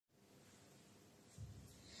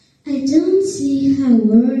I don't see how a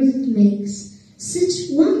world that makes such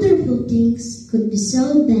wonderful things could be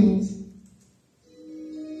so bad.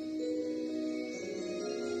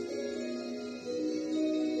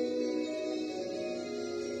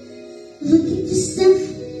 Look at this stuff,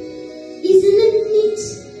 isn't it neat?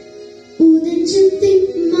 Wouldn't you think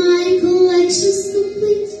my collection's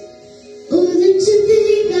complete? Wouldn't you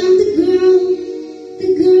think I'm the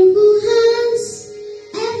girl who has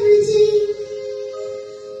everything?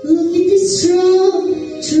 Look at this straw,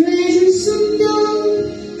 treasures unknown.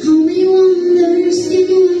 How many wonders can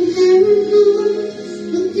one ever know?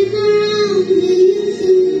 Looking around, do you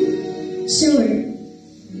think? Show her.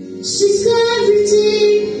 She's got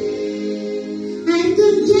everything. I've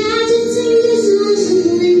got gadgets and gizmos and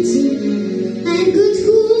plenty. I've got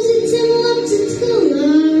who's and lots of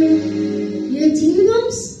color. You think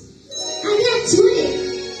bombs? I got 20.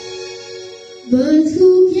 But who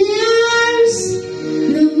cares?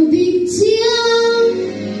 No big deal.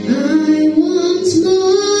 I want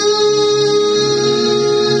more.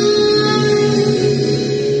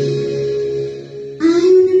 I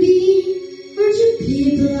wanna be where the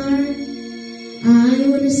people are. I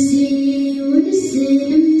wanna see them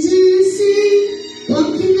dancing,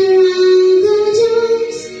 walking around, going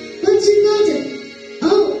Jones. What you got them?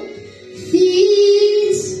 Oh,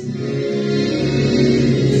 feet.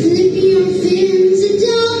 Flipping your fins and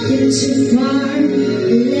don't get too far.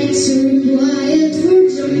 Legs are required for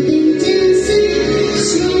jumping, dancing.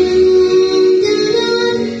 Strong and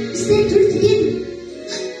on, stay towards the beginning.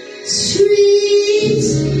 Streets,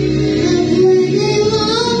 up where they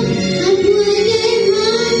walk, up where they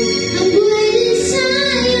run, up where they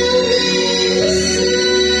silence.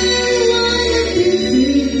 I wanna be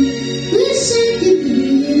free, wish I could be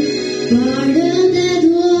part of that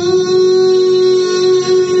war.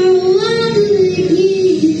 What do they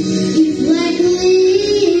give if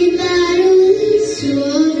likely battle is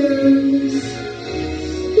water?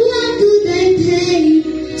 What do they pay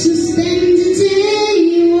to spend the day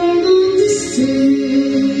warm on the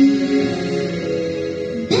sand?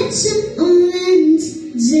 That's on land,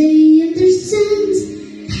 they understand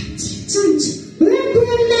that they don't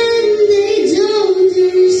reprimand their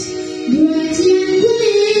daughters. Bright young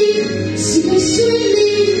women, sick of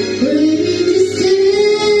swimming, ready to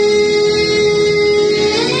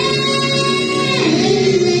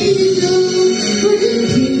let it go for the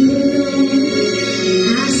people know.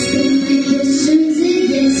 Ask them my questions, they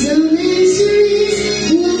get some answers.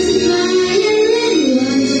 What's the fire and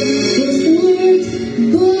what was the word?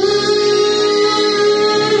 Born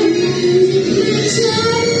music picture,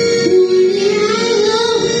 only I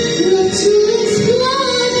know what to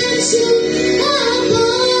explore and to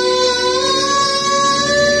avoid.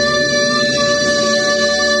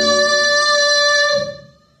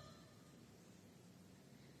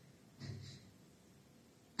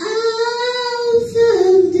 Out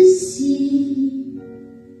of the sea,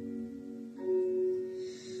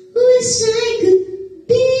 wish I could